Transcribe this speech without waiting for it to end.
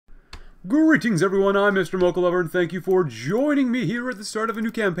Greetings everyone, I'm Mr. Mocha Lover, and thank you for joining me here at the start of a new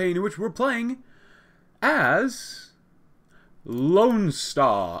campaign in which we're playing as Lone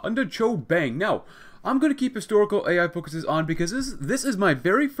Star under Cho Bang. Now, I'm going to keep historical AI focuses on because this is my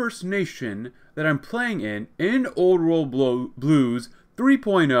very first nation that I'm playing in Old World Blues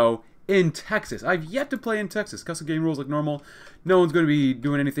 3.0 in Texas. I've yet to play in Texas. Custom game rules like normal. No one's going to be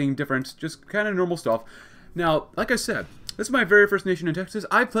doing anything different, just kind of normal stuff. Now, like I said, this is my very first nation in Texas.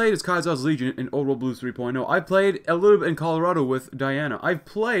 I played as Kaiser's Legion in Old World Blues 3.0. I played a little bit in Colorado with Diana. I've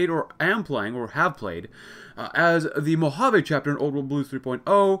played, or am playing, or have played, as the Mojave chapter in Old World Blues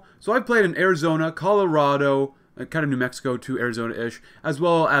 3.0. So I've played in Arizona, Colorado, kind of New Mexico to Arizona-ish, as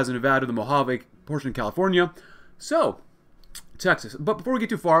well as in Nevada, the Mojave portion of California. So, Texas. But before we get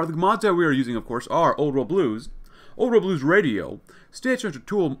too far, the mods that we are using, of course, are Old World Blues Radio, State Transfer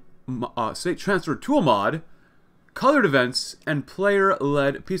Tool Mod, Colored Events, and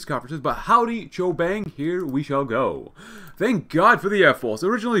player-led peace conferences. But howdy, Cho Bang, here we shall go. Thank God for the F-Force.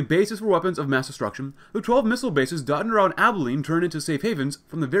 Originally bases for weapons of mass destruction, the 12 missile bases dotted around Abilene turned into safe havens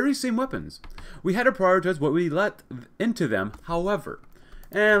from the very same weapons. We had to prioritize what we let into them, however.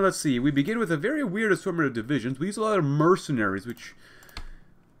 And let's see, we begin with a very weird assortment of divisions. We use a lot of mercenaries, which...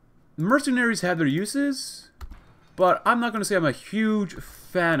 mercenaries have their uses, but I'm not going to say I'm a huge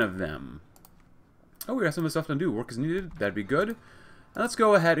fan of them. Oh, we got some of the stuff to do. Work is needed. That'd be good. And let's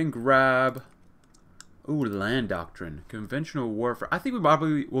go ahead and grab... ooh, land doctrine. Conventional warfare. I think we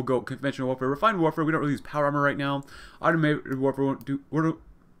probably will go conventional warfare. Refined warfare, we don't really use power armor right now. Automated warfare won't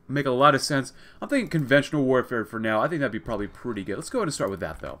make a lot of sense. I'm thinking conventional warfare for now. I think that'd be probably pretty good. Let's go ahead and start with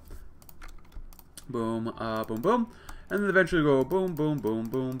that, though. Boom, boom, boom. And then eventually go boom, boom, boom,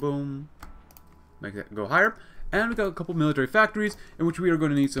 boom, boom. Make that go higher. And we've got a couple military factories in which we are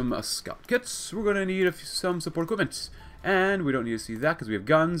going to need some scout kits. We're going to need some support equipment. And we don't need to see that because we have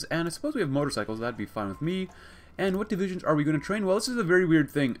guns. And I suppose we have motorcycles. That'd be fine with me. And what divisions are we going to train? Well, this is a very weird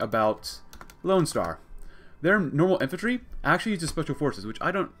thing about Lone Star. Their normal infantry actually uses special forces, which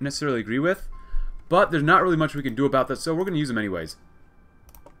I don't necessarily agree with. But there's not really much we can do about that, so we're going to use them anyways.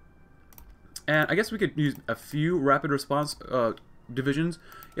 And I guess we could use a few rapid response divisions,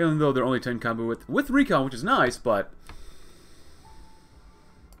 even though they're only 10 combo with recon, which is nice, but...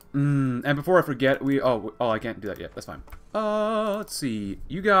 and before I forget, oh, I can't do that yet. That's fine. Let's see.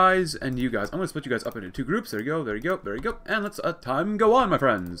 You guys and you guys. I'm going to split you guys up into two groups. There you go, there you go, there you go. And let's time go on, my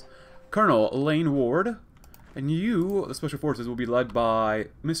friends. Colonel Lane Ward. And you, the Special Forces, will be led by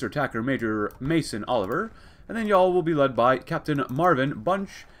Mr. Attacker Major Mason Oliver. And then y'all will be led by Captain Marvin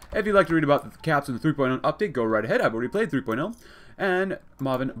Bunch. If you'd like to read about the caps in the 3.0 update, go right ahead. I've already played 3.0. And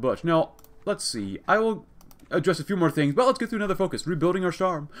Marvin Bush. Now, let's see. I will address a few more things, but let's get through another focus. Rebuilding our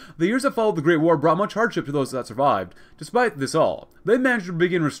star. The years that followed the Great War brought much hardship to those that survived. Despite this all, they managed to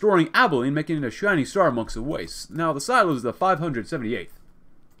begin restoring Abilene, making it a shining star amongst the wastes. Now, the silos of the 578th.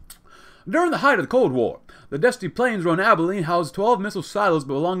 During the height of the Cold War, the dusty plains around Abilene housed 12 missile silos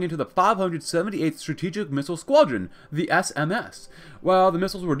belonging to the 578th Strategic Missile Squadron, the SMS. While the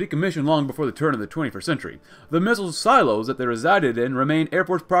missiles were decommissioned long before the turn of the 21st century, the missile silos that they resided in remained Air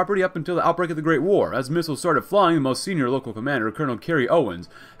Force property up until the outbreak of the Great War. As missiles started flying, the most senior local commander, Colonel Kerry Owens,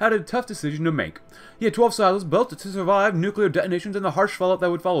 had a tough decision to make. He had 12 silos built to survive nuclear detonations and the harsh fallout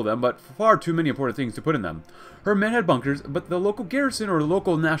that would follow them, but far too many important things to put in them. Her men had bunkers, but the local garrison or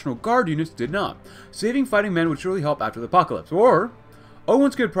local National Guard units did not. Saving fighting men would surely help after the apocalypse. Or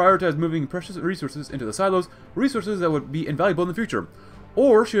Owens could prioritize moving precious resources into the silos, resources that would be invaluable in the future.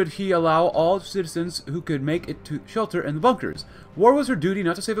 Or should he allow all citizens who could make it to shelter in the bunkers? War was her duty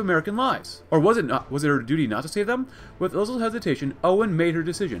not to save American lives. Or was it not? Was it her duty not to save them? With little hesitation, Owen made her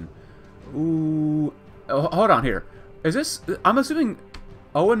decision. Ooh, hold on here. Is this? I'm assuming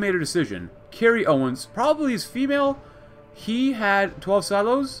Owen made her decision. Kerry Owens, probably is female. He had 12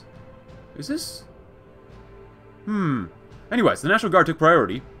 silos. Is this? Anyways, the National Guard took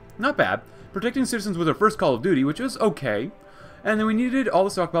priority. Not bad. Protecting citizens was our first call of duty, which was okay. And then we needed all the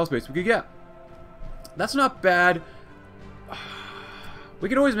stockpile space we could get. That's not bad. We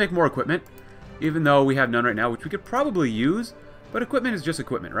could always make more equipment, even though we have none right now, which we could probably use. But equipment is just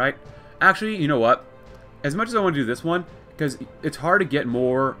equipment, right? Actually, you know what? As much as I want to do this one, because it's hard to get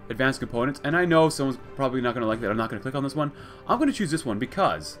more advanced components, and I know someone's probably not going to like that. I'm not going to click on this one. I'm going to choose this one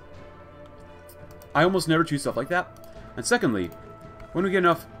because I almost never choose stuff like that. And secondly, when we get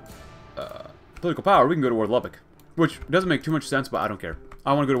enough political power, we can go to war with Lubbock. Which doesn't make too much sense, but I don't care.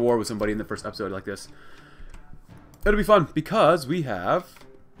 I want to go to war with somebody in the first episode like this. It'll be fun because we have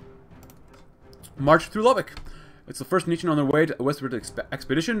marched through Lubbock. It's the first nation on their way to a westward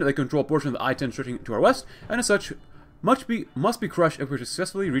expedition. They control a portion of the I-10 stretching to our west, and as such, must be crushed if we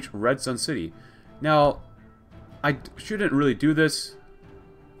successfully reach Red Sun City. Now, I shouldn't really do this,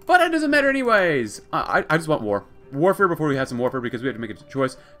 but it doesn't matter anyways. I just want war. Warfare before we had some warfare, because we had to make a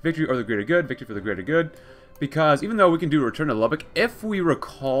choice. Victory or the greater good. Victory for the greater good. Because even though we can do Return to Lubbock, if we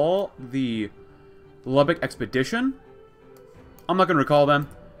recall the Lubbock expedition, I'm not going to recall them.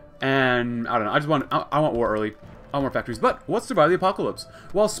 And I don't know. I want war early. I want more factories. But what survived the apocalypse?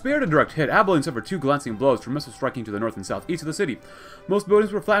 While spared a direct hit, Abilene suffered 2 glancing blows from missiles striking to the north and southeast of the city. Most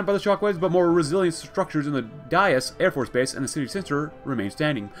buildings were flattened by the shockwaves, but more resilient structures in the Dias Air Force Base and the city center remained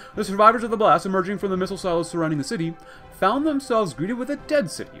standing. The survivors of the blast, emerging from the missile silos surrounding the city, found themselves greeted with a dead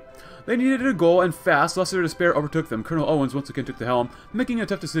city. They needed a goal, and fast, lest their despair overtook them. Colonel Owens once again took the helm, making a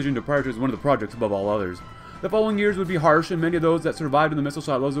tough decision to prioritize one of the projects above all others. The following years would be harsh, and many of those that survived in the missile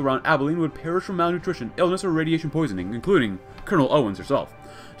silos around Abilene would perish from malnutrition, illness, or radiation poisoning, including Colonel Owens herself.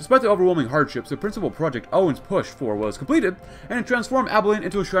 Despite the overwhelming hardships, the principal project Owens pushed for was completed, and it transformed Abilene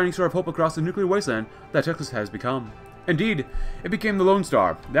into a shining star of hope across the nuclear wasteland that Texas has become. Indeed, it became the Lone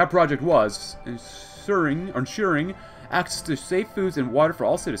Star. That project was ensuring access to safe foods and water for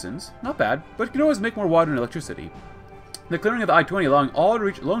all citizens. Not bad, but you can always make more water and electricity. The clearing of the I-20 allowing all to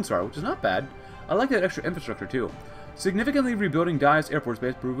reach Lone Star, which is not bad. I like that extra infrastructure too. Significantly rebuilding Dias Air Force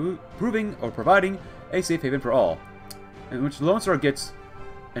Base, providing a safe haven for all. In which Lone Star gets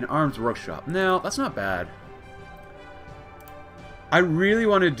an arms workshop. Now, that's not bad. I really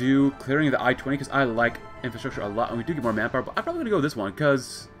want to do clearing of the I-20 because I like infrastructure a lot, and we do get more manpower, but I'm probably going to go with this one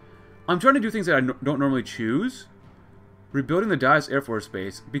because I'm trying to do things that I don't normally choose. Rebuilding the Dias Air Force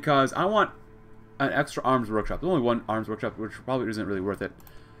Base because I want an extra arms workshop. There's only one arms workshop, which probably isn't really worth it,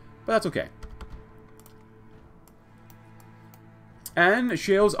 but that's okay. And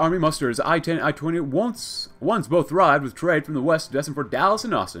Shale's army musters I-10 and I-20 once both thrived with trade from the west destined for Dallas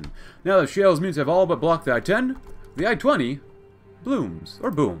and Austin. Now that Shale's mutants have all but blocked the I-10, the I-20 blooms, or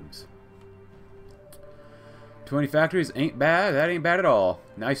booms. 20 factories ain't bad. That ain't bad at all.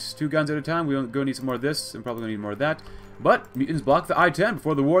 Nice, 2 guns at a time. We're going to need some more of this, and probably going to need more of that. But mutants blocked the I-10.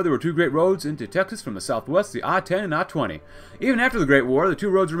 Before the war, there were 2 great roads into Texas from the southwest, the I-10 and I-20. Even after the Great War, the 2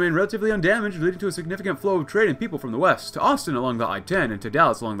 roads remained relatively undamaged, leading to a significant flow of trade and people from the west, to Austin along the I-10 and to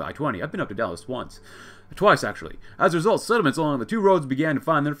Dallas along the I-20. I've been up to Dallas twice actually. As a result, settlements along the 2 roads began to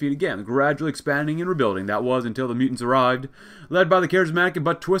find their feet again, gradually expanding and rebuilding. That was until the mutants arrived. Led by the charismatic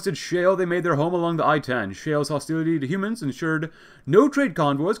but twisted Shale, they made their home along the I-10. Shale's hostility to humans ensured no trade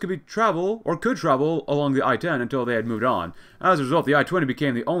convoys could travel along the I-10 until they had moved on. As a result, the I-20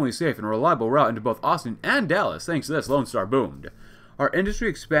 became the only safe and reliable route into both Austin and Dallas. Thanks to this, Lone Star boomed. Our industry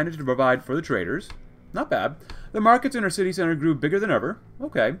expanded to provide for the traders. Not bad. The markets in our city center grew bigger than ever.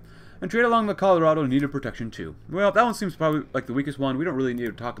 Okay. And trade along the Colorado needed protection too. Well, that one seems probably like the weakest one. We don't really need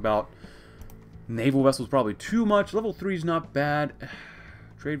to talk about naval vessels probably too much. Level 3 is not bad.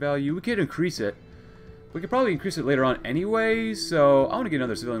 Trade value, we could increase it. We could probably increase it later on anyway, so I want to get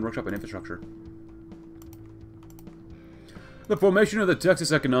another civilian workshop and infrastructure. The formation of the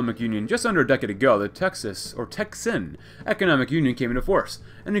Texas Economic Union. Just under a decade ago, the Texan Economic Union came into force.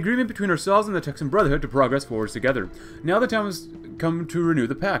 An agreement between ourselves and the Texas Brotherhood to progress forwards together. Now the time has come to renew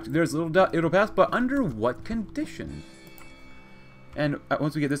the pact. There's little doubt it'll pass, but under what condition? And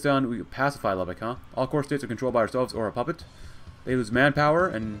once we get this done, we can pacify Lubbock, huh? All core states are controlled by ourselves or a puppet. They lose manpower,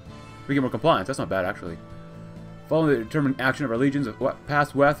 and we get more compliance. That's not bad, actually. Following the determined action of our legions,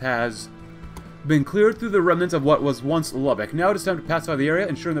 past west has been cleared through the remnants of what was once Lubbock. Now it is time to pacify the area,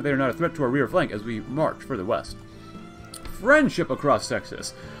 ensuring that they are not a threat to our rear flank as we march further west. Friendship across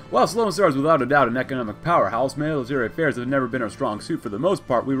Texas. Whilst Lone Star is without a doubt an economic powerhouse, military affairs have never been our strong suit. For the most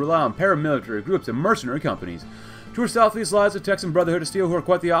part, we rely on paramilitary groups and mercenary companies. To our southeast lies the Texan Brotherhood of Steel, who are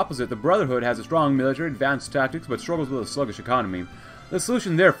quite the opposite. The Brotherhood has a strong military, advanced tactics, but struggles with a sluggish economy. The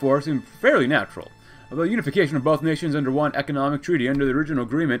solution, therefore, seemed fairly natural. Although unification of both nations under one economic treaty under the original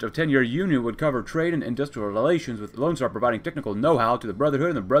agreement of 10-year union would cover trade and industrial relations, with Lone Star providing technical know-how to the Brotherhood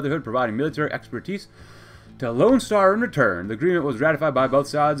and the Brotherhood providing military expertise to Lone Star in return. The agreement was ratified by both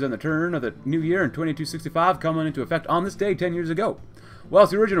sides on the turn of the new year in 2265, coming into effect on this day 10 years ago.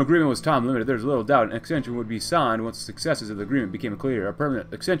 Whilst the original agreement was time-limited, there is little doubt an extension would be signed once the successes of the agreement became clear. A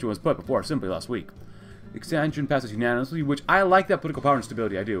permanent extension was put before Assembly last week. The extension passes unanimously, which I like that political power and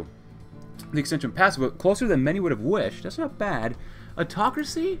stability, I do. The extension passed closer than many would have wished. That's not bad.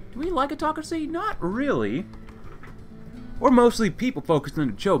 Autocracy? Do we like autocracy? Not really. Or mostly people focused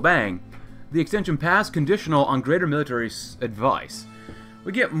on Cho Bang. The extension passed conditional on greater military advice.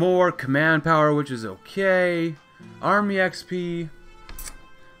 We get more command power, which is okay. Army XP.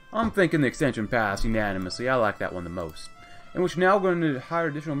 I'm thinking the extension passed unanimously. I like that one the most. And which now we're going to hire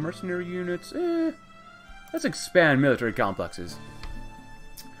additional mercenary units. Let's expand military complexes.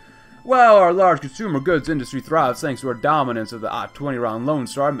 While our large consumer goods industry thrives thanks to our dominance of the I-20 around Lone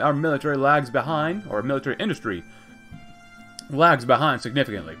Star, our military lags behind, or military industry lags behind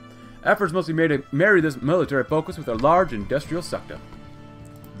significantly. Efforts must be made to marry this military focus with our large industrial sector.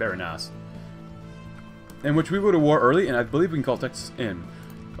 Very nice. In which we go to war early, and I believe we can call Texas in.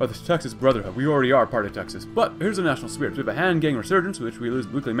 Or the Texas Brotherhood. We already are part of Texas. But here's the national spirit. We have a hand gang resurgence, which we lose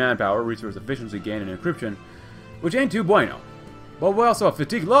weekly manpower, resource efficiency gain, and encryption, which ain't too bueno. But we also have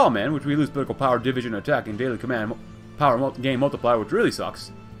fatigue lawman, which we lose political power, division, attack, and daily command power gain multiplier, which really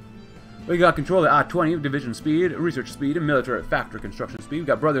sucks. We got control of the I-20, division speed, research speed, and military factory construction speed. We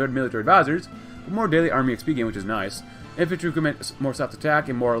got Brotherhood military advisors, with more daily army XP gain, which is nice. Infantry commit more self-attack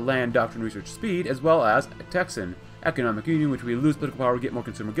and more land doctrine research speed, as well as Texan economic union, which we lose political power, get more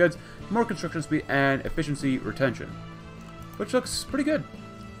consumer goods, more construction speed, and efficiency retention. Which looks pretty good.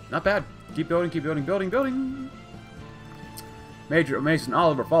 Not bad. Keep building, building, building. Major Mason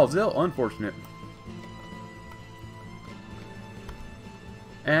Oliver falls ill. Unfortunate.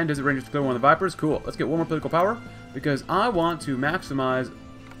 And does it Rangers clear one of the Vipers? Cool. Let's get one more political power, because I want to maximize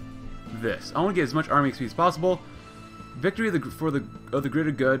this. I want to get as much army XP as possible. Victory of the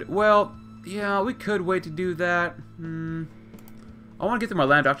greater good. Well, yeah, we could wait to do that. I want to get to my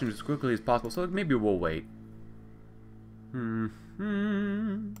land auction as quickly as possible, so maybe we'll wait.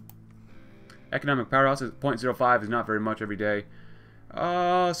 Economic powerhouse is 0.05 is not very much every day.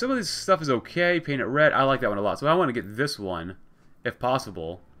 Some of this stuff is okay. Paint it red. I like that one a lot. So I want to get this one, if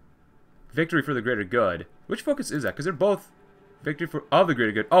possible. Victory for the greater good. Which focus is that? Because they're both victory of the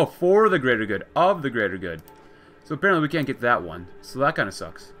greater good. Oh, for the greater good. Of the greater good. So apparently we can't get that one. So that kind of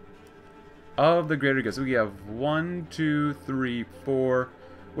sucks. Of the greater good. So we have 1, 2, 3, 4.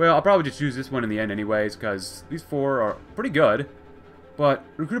 Well, I'll probably just choose this one in the end anyways, because these 4 are pretty good. But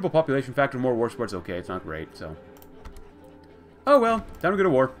recruitable population factor, more war sports, okay, it's not great, so. Oh well, time to go to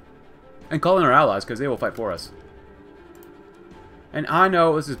war. And call in our allies, because they will fight for us. And I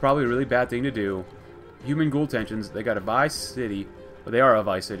know this is probably a really bad thing to do. Human ghoul tensions, they got a vice city, but they are a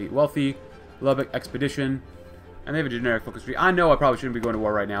vice city. Wealthy, Lubbock expedition, and they have a generic focus tree. I know I probably shouldn't be going to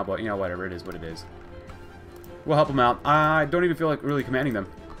war right now, but you know, whatever, it is what it is. We'll help them out. I don't even feel like really commanding them.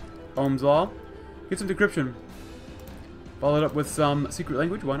 Ohm's Law. Get some decryption. Follow it up with some secret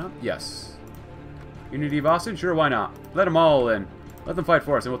language, why not? Yes. Unity of Austin? Sure, why not? Let them all in. Let them fight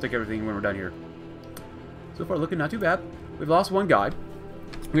for us, and we'll take everything when we're done here. So far, looking not too bad. We've lost one guy.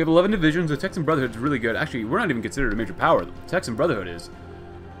 We have 11 divisions. The Texan Brotherhood is really good. Actually, we're not even considered a major power. The Texan Brotherhood is.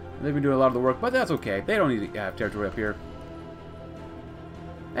 They've been doing a lot of the work, but that's okay. They don't need to have territory up here.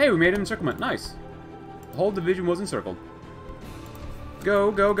 Hey, we made an encirclement. Nice. The whole division was encircled.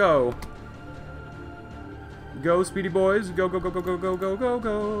 Go, go, go. Go, speedy boys. Go, go, go, go, go, go, go, go,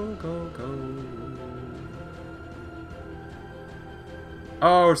 go, go, go.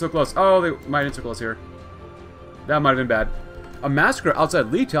 Oh, we're so close. Oh, they might encircle us here. That might have been bad. A massacre outside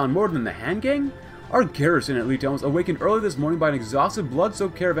Leetown more than the hand gang? Our garrison at Leetown was awakened early this morning by an exhausted,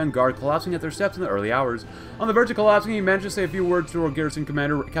 blood-soaked caravan guard collapsing at their steps in the early hours. On the verge of collapsing, he managed to say a few words to our garrison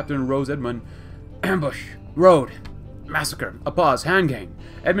commander, Captain Rose Edmund. Ambush. Road. Massacre. A pause. Hand gang.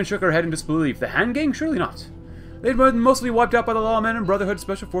 Edmund shook her head in disbelief. The hand gang? Surely not. They'd been mostly wiped out by the lawmen and Brotherhood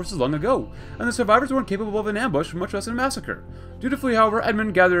special forces long ago, and the survivors weren't capable of an ambush, much less a massacre. Dutifully, however,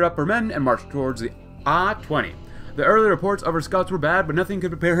 Edmund gathered up her men and marched towards the I-20. The early reports of her scouts were bad, but nothing could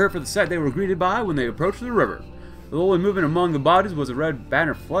prepare her for the sight they were greeted by when they approached the river. The only movement among the bodies was a red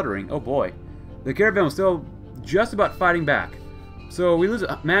banner fluttering. Oh boy. The caravan was still just about fighting back. So we lose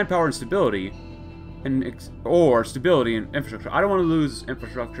manpower and stability, or stability and infrastructure. I don't want to lose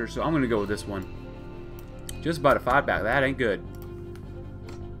infrastructure, so I'm going to go with this one. Just about to fight back. That ain't good.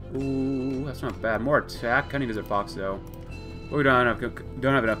 Ooh, that's not bad. More attack. Cunning Desert Fox, though. But we don't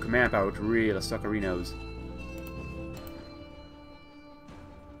have enough command power, which really suckerinos.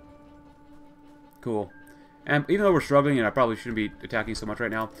 Cool. And even though we're struggling, and I probably shouldn't be attacking so much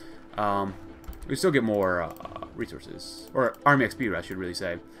right now, we still get more resources. Or Army XP, I should really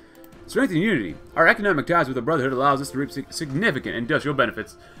say. Strength and unity. Our economic ties with the Brotherhood allows us to reap significant industrial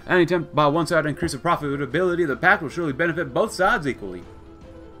benefits. Any attempt by one side to increase the profitability of the pact will surely benefit both sides equally.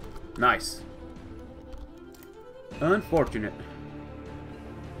 Nice. Unfortunate.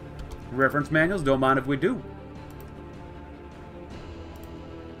 Reference manuals, don't mind if we do.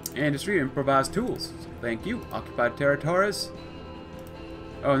 Industry, improvised tools. Thank you. Occupied territories.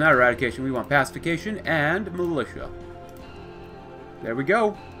 Oh, not eradication. We want pacification and militia. There we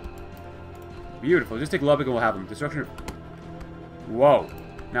go. Beautiful. Just take Lubbock and we'll have them. Destruction. Whoa.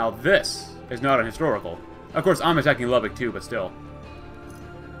 Now this is not unhistorical. Of course, I'm attacking Lubbock too, but still.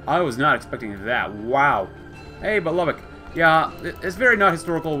 I was not expecting that. Wow. Hey, but Lubbock. Yeah, it's very not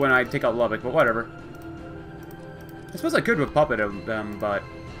historical when I take out Lubbock, but whatever. I suppose I could have puppet them, but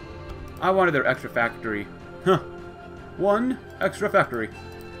I wanted their extra factory. Huh. One extra factory.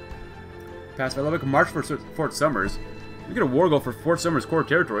 Pacify Lubbock, march for Fort Summers. We get a war goal for Fort Summers core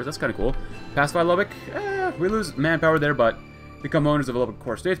territories. That's kind of cool. Pacify Lubbock. We lose manpower there, but become owners of Lubbock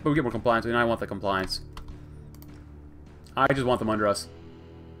core states. But we get more compliance, and I want the compliance. I just want them under us.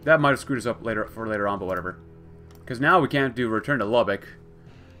 That might have screwed us up later on, but whatever. Because now we can't do return to Lubbock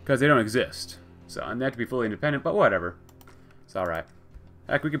because they don't exist. So, and they have to be fully independent, but whatever. It's alright.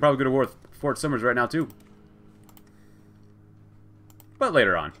 Heck, we could probably go to war with Fort Summers right now, too. But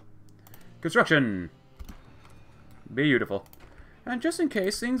later on. Construction. Beautiful. And just in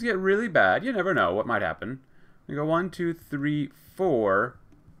case things get really bad, you never know what might happen. We go 1, 2, 3, 4,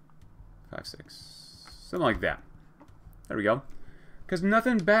 5, 6. Something like that. There we go. Because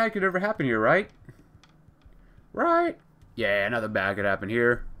nothing bad could ever happen here, right? Right? Yeah, nothing bad could happen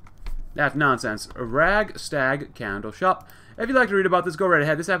here. That's nonsense. A rag stag candle shop. If you'd like to read about this, go right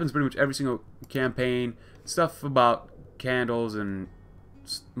ahead. This happens pretty much every single campaign. Stuff about candles and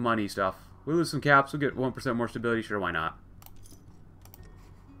money stuff. We lose some caps. We'll get 1% more stability. Sure, why not?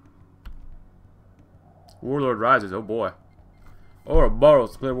 Warlord rises. Oh, boy.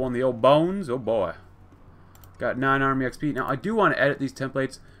 Ouroboros. Clear one of the old bones. Oh, boy. Got 9 army XP. Now, I do want to edit these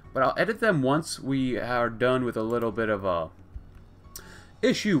templates, but I'll edit them once we are done with a little bit of a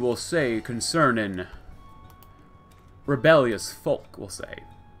issue, we'll say, concerning rebellious folk, we'll say.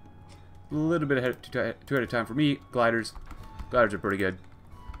 A little bit ahead of time for me. Gliders. Gliders are pretty good.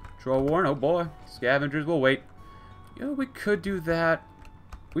 Troll Warren, oh boy. Scavengers, we'll wait. You know, we could do that.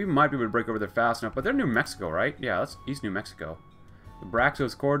 We might be able to break over there fast enough, but they're New Mexico, right? Yeah, that's East New Mexico. The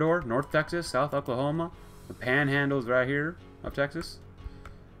Braxos Corridor, North Texas, South Oklahoma. The Panhandle's right here of Texas.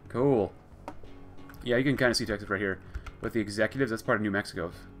 Cool. Yeah, you can kind of see Texas right here. With the executives, that's part of New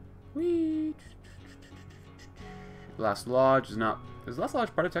Mexico. Whee! Last Lodge is not... Is Last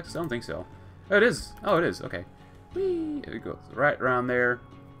Lodge part of Texas? I don't think so. Oh, it is. Oh, it is. Okay. Whee! There it goes. Right around there.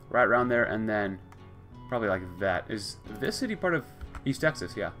 Right around there, and then... Probably like that. Is this city part of East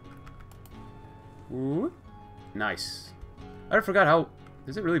Texas? Yeah. Ooh. Nice. I forgot how...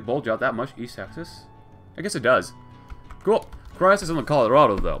 Does it really bulge out that much, East Texas? I guess it does. Cool. Crisis on the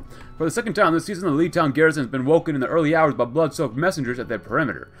Colorado, though. For the second time this season, the Leetown garrison has been woken in the early hours by blood-soaked messengers at their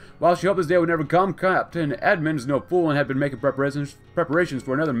perimeter. While she hoped this day would never come, Captain Edmund is no fool and had been making preparations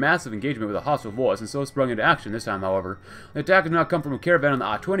for another massive engagement with a hostile force, and so sprung into action this time, however. The attack did not come from a caravan on the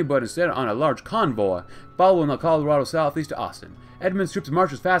I-20, but instead on a large convoy, following the Colorado southeast to Austin. Edmund's troops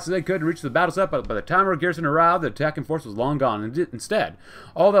marched as fast as they could and reached the battle site, but by the time our garrison arrived, the attacking force was long gone, and instead,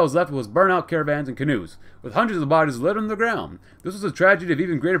 all that was left was burnt-out caravans and canoes, with hundreds of the bodies littered on the ground. This was a tragedy of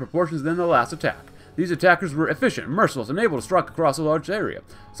even greater proportions than the last attack. These attackers were efficient, merciless, and able to strike across a large area.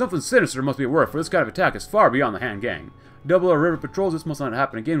 Something sinister must be at work, for this kind of attack is far beyond the hand gang. Double our river patrols, this must not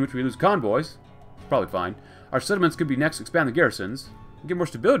happen again, which we lose convoys. Probably fine. Our settlements could be next to expand the garrisons. Get more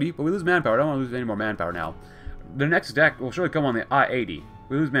stability, but we lose manpower. I don't want to lose any more manpower now. The next attack will surely come on the I-80.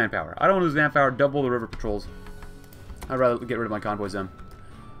 We lose manpower. I don't want to lose manpower. Double the river patrols. I'd rather get rid of my convoys then.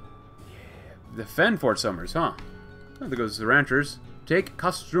 Yeah. Defend Fort Summers, huh? Oh, there goes the ranchers. Take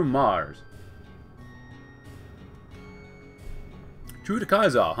Mars. True to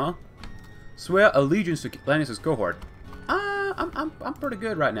Kaiser, huh? Swear allegiance to Lannis's cohort. I'm pretty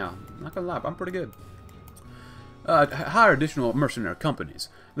good right now. Not gonna lie, I'm pretty good. Hire additional mercenary companies.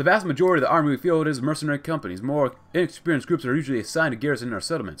 The vast majority of the army we field is mercenary companies. More inexperienced groups are usually assigned to garrison in our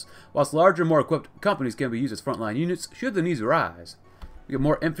settlements, whilst larger, more equipped companies can be used as frontline units should the needs arise. We get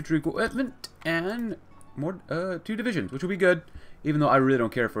more infantry equipment and more 2 divisions, which will be good, even though I really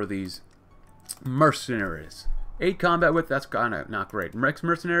don't care for these mercenaries. 8 combat width, that's kind of not great.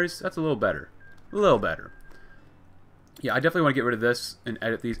 Mercenaries, that's a little better. A little better. Yeah, I definitely want to get rid of this and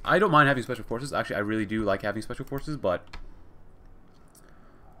edit these. I don't mind having special forces. Actually, I really do like having special forces, but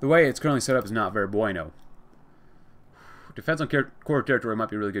the way it's currently set up is not very bueno. Defense on core territory might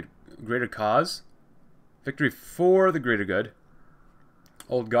be really good. Greater cause. Victory for the greater good.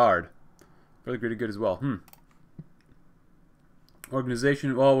 Old guard. For the greater good as well.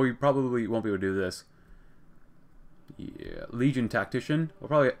 Organization. Well, we probably won't be able to do this. Yeah. Legion tactician. We'll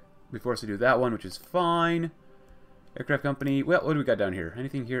probably be forced to do that one, which is fine. Aircraft company. Well, what do we got down here?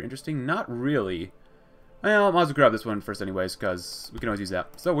 Anything here interesting? Not really. Well, I might as well grab this one first anyways, because we can always use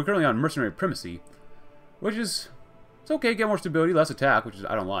that. So, we're currently on mercenary primacy, which is... It's okay, get more stability, less attack, which is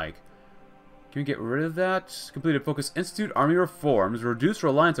I don't like. Can we get rid of that? Completed focus, institute army reforms, reduce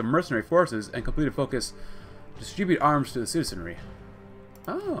reliance on mercenary forces, and completed focus, distribute arms to the citizenry.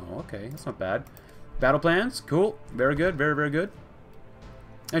 Oh, okay, that's not bad. Battle plans. Cool. Very good. Very, very good.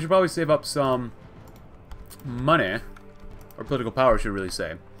 I should probably save up some money, or political power, I should really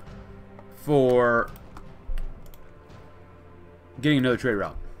say, for getting another trade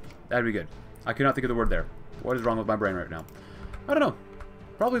route. That'd be good. I cannot think of the word there. What is wrong with my brain right now? I don't know.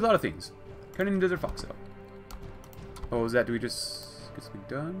 Probably a lot of things. Cunning Desert Fox, though. Oh, was that? Do we just get something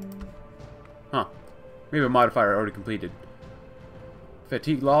done? Huh. Maybe a modifier already completed.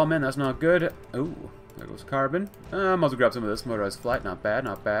 Fatigue Lawman, that's not good. Oh, there goes Carbon. Might as well grab some of this. Motorized Flight, not bad,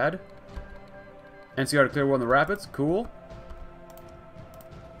 not bad. NCR to clear one in the Rapids, cool.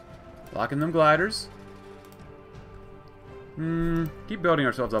 Locking them gliders. Keep building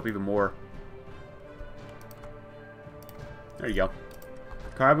ourselves up even more. There you go.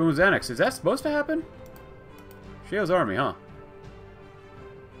 Carbon was annexed. Is that supposed to happen? Shale's army, huh?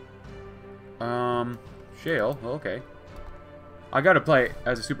 Shale, okay. I gotta play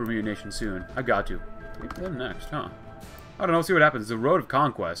as a super mutant nation soon. I got to. Maybe them next, huh? I don't know, see what happens. The Road of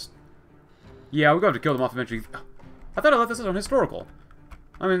Conquest. Yeah, we're going to have to kill them off eventually. I thought I left this on historical.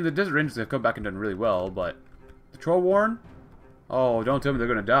 I mean, the Desert Rangers have come back and done really well, but... The Troll Warren? Oh, don't tell me they're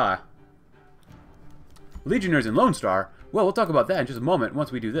gonna die. Legionnaires in Lone Star? Well, we'll talk about that in just a moment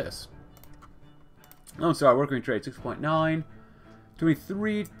once we do this. Lone Star, working trade, 6.9.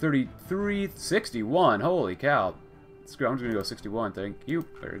 23, 33, 61. Holy cow. Screw, I'm just going to go 61, thank you.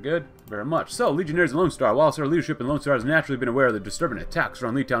 Very good. Very much. So, Legionnaires in Lone Star. Whilst our leadership in Lone Star has naturally been aware of the disturbing attacks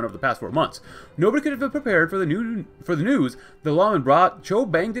around Lee Town over the past 4 months, nobody could have been prepared for the news the lawmen brought Cho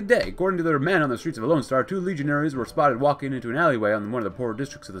Bang today. According to their men on the streets of Lone Star, 2 legionaries were spotted walking into an alleyway on one of the poorer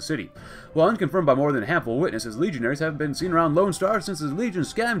districts of the city. While unconfirmed by more than a handful of witnesses, legionaries have been seen around Lone Star since the Legion's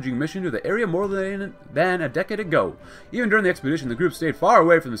scavenging mission to the area more than a decade ago. Even during the expedition, the group stayed far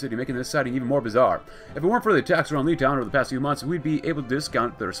away from the city, making this sighting even more bizarre. If it weren't for the attacks around Lee Town over the past few months, we'd be able to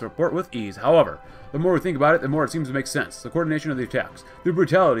discount their support with ease. However, the more we think about it, the more it seems to make sense. The coordination of the attacks, the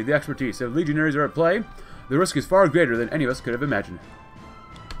brutality, the expertise. If legionaries are at play, the risk is far greater than any of us could have imagined.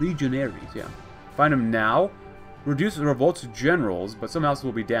 Legionaries, yeah. Find them now. Reduce the revolt's generals, but some houses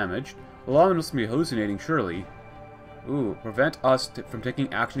will be damaged. The lawmen must be hallucinating, surely. Ooh, prevent us from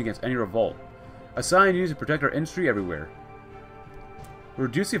taking action against any revolt. Assign units to protect our industry everywhere.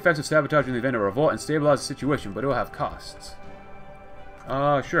 Reduce the effects of sabotage in the event of a revolt and stabilize the situation, but it will have costs.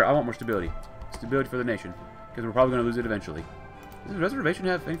 Sure, I want more stability. Stability for the nation, because we're probably going to lose it eventually. Does the reservation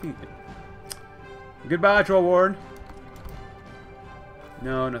have anything? Goodbye, Troll Ward.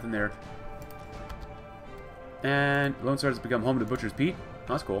 No, nothing there. And Lone Star has become home to Butcher's Pete.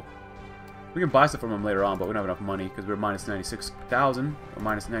 Oh, that's cool. We can buy stuff from him later on, but we don't have enough money because we're minus 96,000 or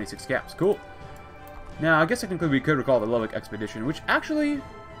minus 96 caps. Cool. Now, I guess technically we could recall the Lubbock expedition, which actually...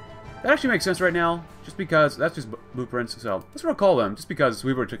 That actually makes sense right now, just because that's just blueprints, so let's recall them, just because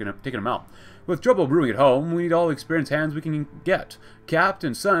we were taking them out. With trouble brewing at home, we need all the experienced hands we can get.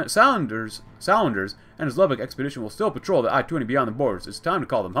 Captain Sounders and his Lubbock expedition will still patrol the I-20 beyond the borders. It's time to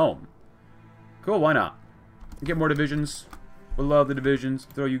call them home. Cool, why not? Get more divisions. We'll love the divisions.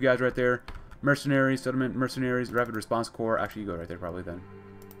 Throw you guys right there. Mercenaries, Settlement Mercenaries, Rapid Response Corps. Actually, you go right there probably then.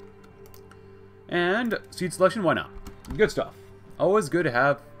 And seed selection, why not? Good stuff. Always good to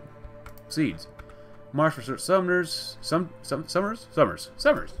have seeds. Marsh for Summers. Summers.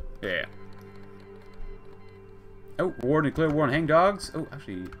 Yeah. Oh, Ward and Clear War and Hang Dogs. Oh,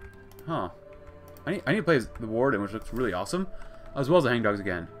 actually, huh. I need to play as the Warden, which looks really awesome. As well as the Hang Dogs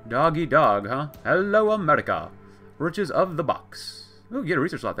again. Doggy dog, huh? Hello, America. Riches of the box. Oh, you get a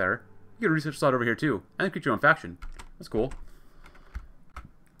research slot there. You get a research slot over here, too. And create your own faction. That's cool.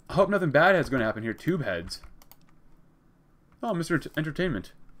 I hope nothing bad is going to happen here. Tube heads. Oh, Mr.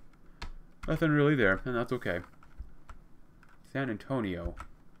 Entertainment. Nothing really there, and that's okay. San Antonio.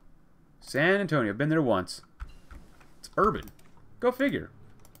 San Antonio. Been there once. It's urban. Go figure.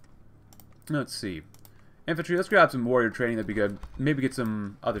 Let's see. Infantry. Let's grab some warrior training. That'd be good. Maybe get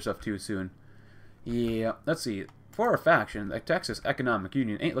some other stuff too soon. Yeah. Let's see. For our faction, the Texas Economic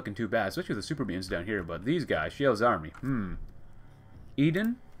Union ain't looking too bad, especially with the super mutants down here. But these guys, Shale's army.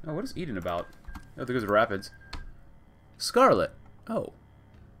 Eden? Oh, what is Eden about? Oh, there goes the Rapids. Scarlet. Oh.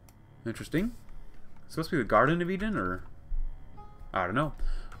 Interesting. Supposed to be the Garden of Eden, or... I don't know.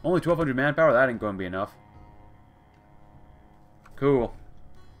 Only 1,200 manpower? That ain't going to be enough. Cool.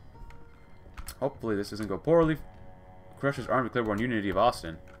 Hopefully this doesn't go poorly. Crusher's army declared war on Unity of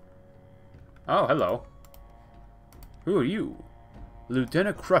Austin. Oh, hello. Who are you?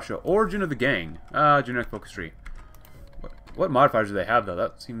 Lieutenant Crusher, origin of the gang. Generic focus tree. What modifiers do they have, though?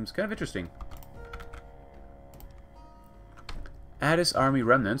 That seems kind of interesting. Addis Army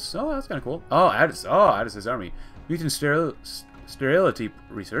Remnants. Oh, that's kind of cool. Oh, Addis's army. Mutant sterility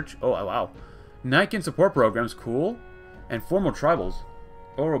research. Oh, wow. Nikan support programs, cool. And formal tribals.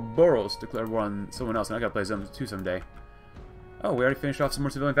 Ouroboros declared war on someone else, and I gotta play them too someday. Oh, we already finished off some more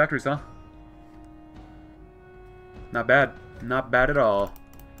civilian factories, huh? Not bad. Not bad at all.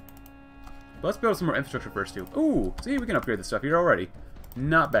 But let's build some more infrastructure first, too. Ooh, see, we can upgrade this stuff here already.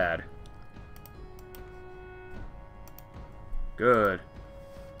 Not bad. Good.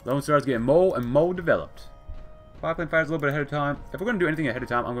 Lone Star's getting more and more developed. Biplane fires a little bit ahead of time. If we're going to do anything ahead of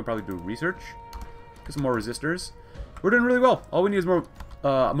time, I'm going to probably do research. Get some more resistors. We're doing really well. All we need is more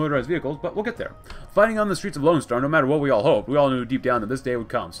motorized vehicles, but we'll get there. Fighting on the streets of Lone Star, no matter what we all hoped, we all knew deep down that this day would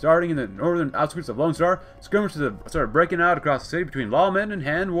come. Starting in the northern outskirts of Lone Star, skirmishes started breaking out across the city between lawmen and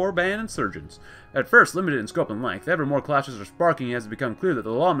hand war band insurgents. At first limited in scope and length, ever more clashes are sparking as it becomes clear that the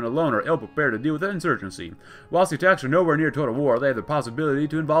lawmen alone are ill-prepared to deal with the insurgency. Whilst the attacks are nowhere near total war, they have the possibility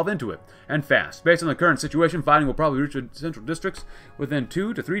to involve into it. And fast. Based on the current situation, fighting will probably reach the central districts within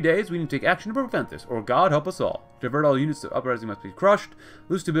 2 to 3 days. We need to take action to prevent this, or God help us all. Divert all units to uprising must be crushed.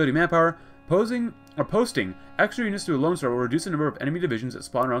 Lose stability manpower. Posting extra units to a Lone Star will reduce the number of enemy divisions that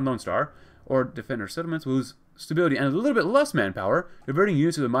spawn around Lone Star, or defender settlements will lose stability and a little bit less manpower. Diverting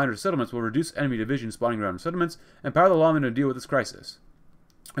units to the minor settlements will reduce enemy divisions spawning around settlements, and empower the lawmen to deal with this crisis.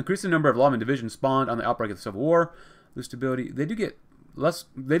 Increase the number of lawmen divisions spawned on the outbreak of the Civil War. Lose stability. They do get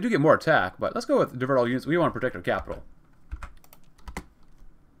more attack, but let's go with divert all units. We want to protect our capital.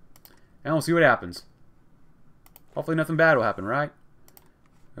 And we'll see what happens. Hopefully nothing bad will happen, right?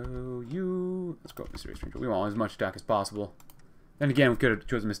 Oh, let's go with Mysterious Stranger. We want as much attack as possible. Then again, we could have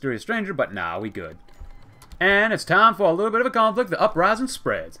chosen Mysterious Stranger, but nah, we good. And it's time for a little bit of a conflict. The uprising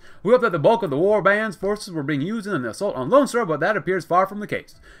spreads. We hope that the bulk of the war band's forces were being used in the assault on Lone Star, but that appears far from the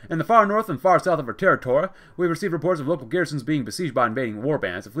case. In the far north and far south of our territory, we've received reports of local garrisons being besieged by invading war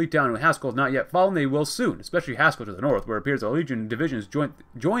bands. If Fleetown and Haskell has not yet fallen, they will soon, especially Haskell to the north, where it appears the Legion divisions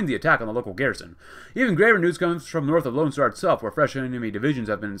joined the attack on the local garrison. Even graver news comes from north of Lone Star itself, where fresh enemy divisions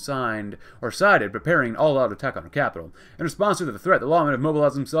have been signed or sighted, preparing an all-out attack on our capital. In response to the threat, the lawmen have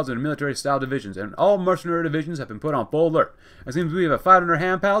mobilized themselves into military-style divisions, and all mercenary divisions have been put on full alert. It seems we have a fight in our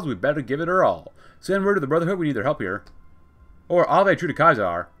hand, pals. We better give it our all. Send word to the Brotherhood. We need their help here. Or Ave True to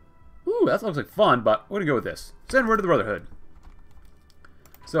Kaiser. Ooh, that looks like fun, but we're going to go with this. Send word to the Brotherhood.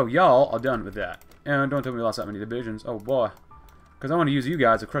 So, y'all are done with that. And don't tell me we lost that many divisions. Oh, boy. Because I want to use you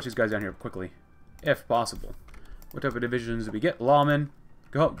guys to crush these guys down here quickly. If possible. What type of divisions do we get? Lawmen.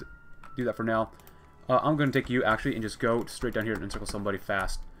 Go help do that for now. I'm going to take you, actually, and just go straight down here and encircle somebody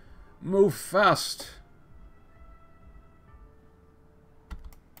fast. Move fast.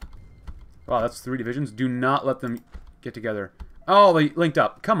 Wow, that's 3 divisions. Do not let them get together. Oh, they linked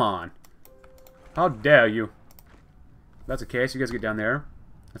up. Come on. How dare you. If that's the case, you guys get down there.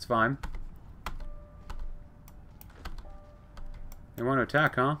 That's fine. They want to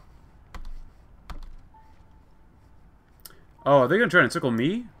attack, huh? Oh, are they going to try and encircle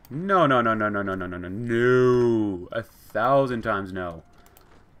me? No, no, no, no, no, no, no, no, no. No. 1,000 times no.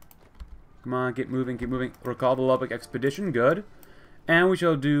 Come on, get moving, keep moving. Recall the Lubbock expedition. Good. And we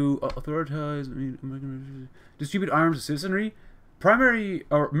shall do authorize, distribute arms to citizenry, primary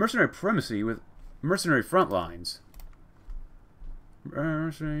or mercenary primacy with mercenary front lines.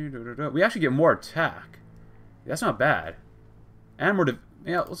 We actually get more attack. That's not bad. And more,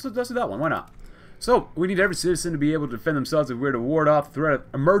 yeah, let's do that one. Why not? So we need every citizen to be able to defend themselves if we're to ward off the threat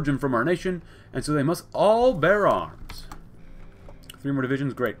emerging from our nation, and so they must all bear arms. 3 more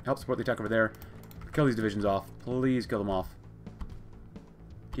divisions, great. Help support the attack over there. Kill these divisions off. Please kill them off.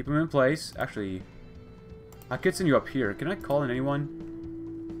 Keep them in place. Actually, I could send you up here. Can I call in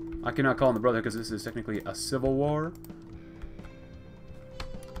anyone? I cannot call in the Brotherhood because this is technically a civil war.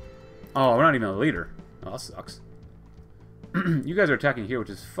 Oh, we're not even a leader. Oh, that sucks. You guys are attacking here, which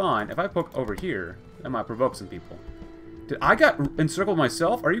is fine. If I poke over here, that might provoke some people. Did I got encircled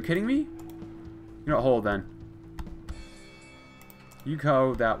myself? Are you kidding me? You know what, hold then. You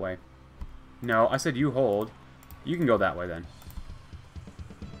go that way. No, I said you hold. You can go that way then.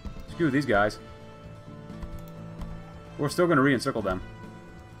 Screw these guys. We're still going to re-encircle them.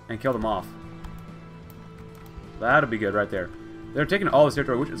 And kill them off. That'll be good right there. They're taking all this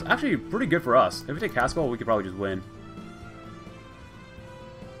territory, which is actually pretty good for us. If we take Haskell, we could probably just win.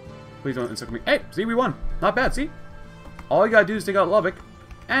 Please don't encircle me. Hey, see, we won. Not bad, see? All you gotta do is take out Lubbock,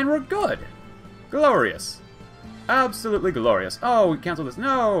 and we're good. Glorious. Absolutely glorious. Oh, we canceled this.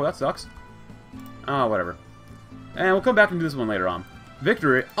 No, that sucks. Oh, whatever. And we'll come back and do this one later on.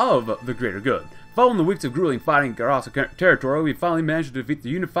 Victory of the greater good. Following the weeks of grueling fighting in Garasa territory, we finally managed to defeat the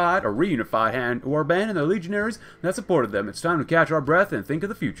unified or reunified hand war band and the legionaries that supported them. It's time to catch our breath and think of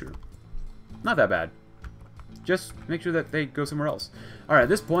the future. Not that bad. just make sure that they go somewhere else. Alright, at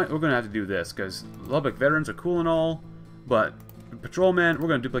this point, we're going to have to do this, because Lubbock veterans are cool and all, but patrolmen, we're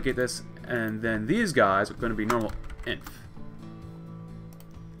going to duplicate this, and then these guys are going to be normal inf.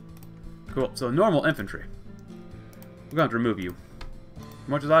 Cool, so normal infantry. We're going to remove you. As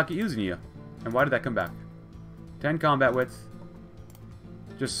much as I keep using you. And why did that come back? 10 combat width.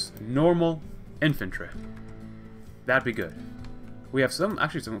 Just normal infantry. That'd be good. We have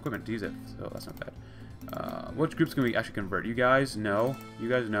actually some equipment to use it, so that's not bad. Which groups can we actually convert? You guys? No. You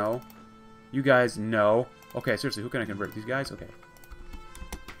guys? No. You guys? No. Okay, seriously, who can I convert? These guys? Okay.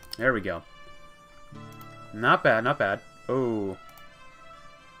 There we go. Not bad, not bad. Oh.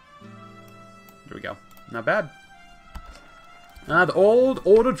 There we go. Not bad. The old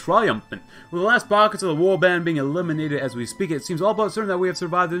order triumphant. With the last pockets of the warband being eliminated as we speak, it seems all but certain that we have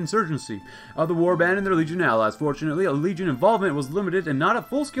survived the insurgency of the warband and their Legion allies. Fortunately, a Legion involvement was limited and not a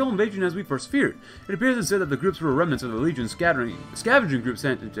full-scale invasion as we first feared. It appears instead that the groups were remnants of the Legion scavenging group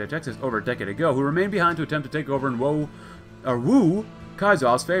sent into Texas over a decade ago, who remained behind to attempt to take over and woo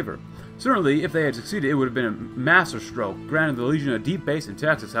Kaiser's favor. Certainly, if they had succeeded, it would have been a masterstroke, granting the Legion a deep base in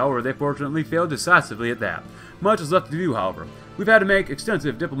Texas. However, they fortunately failed decisively at that. Much is left to do, however. We've had to make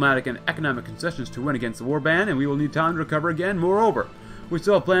extensive diplomatic and economic concessions to win against the warband, and we will need time to recover again. Moreover, we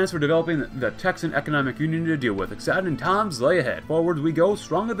still have plans for developing the Texan Economic Union to deal with. Exciting times lay ahead. Forward we go,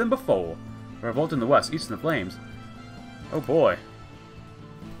 stronger than before. Revolt in the west, east in the flames. Oh boy.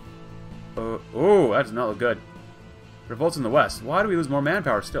 Oh, that does not look good. Revolts in the west. Why do we lose more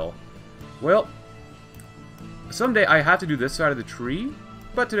manpower still? Well, someday I have to do this side of the tree,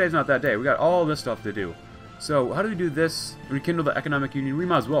 but today's not that day. We got all this stuff to do. So, how do we do this? Rekindle the economic union? We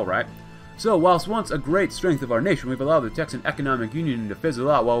might as well, right? So, whilst once a great strength of our nation, we've allowed the Texan Economic Union to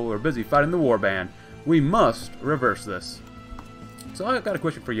fizzle out while we're busy fighting the warband. We must reverse this. So, I got a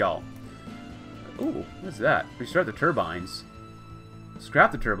question for y'all. Ooh, what's that? Restart the turbines.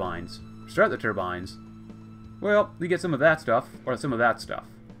 Scrap the turbines. Restart the turbines. Well, we get some of that stuff, or some of that stuff.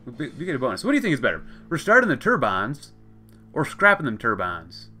 We get a bonus. What do you think is better? Restarting the turbines, or scrapping them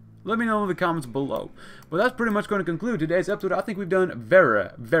turbines? Let me know in the comments below. But that's pretty much going to conclude today's episode. I think we've done very,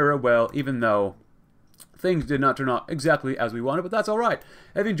 very well, even though things did not turn out exactly as we wanted, but that's alright.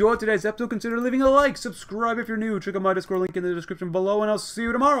 If you enjoyed today's episode, consider leaving a like, subscribe if you're new, check out my Discord link in the description below, and I'll see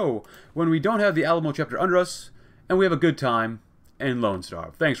you tomorrow when we don't have the Alamo chapter under us, and we have a good time in Lone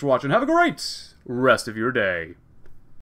Star. Thanks for watching. Have a great rest of your day.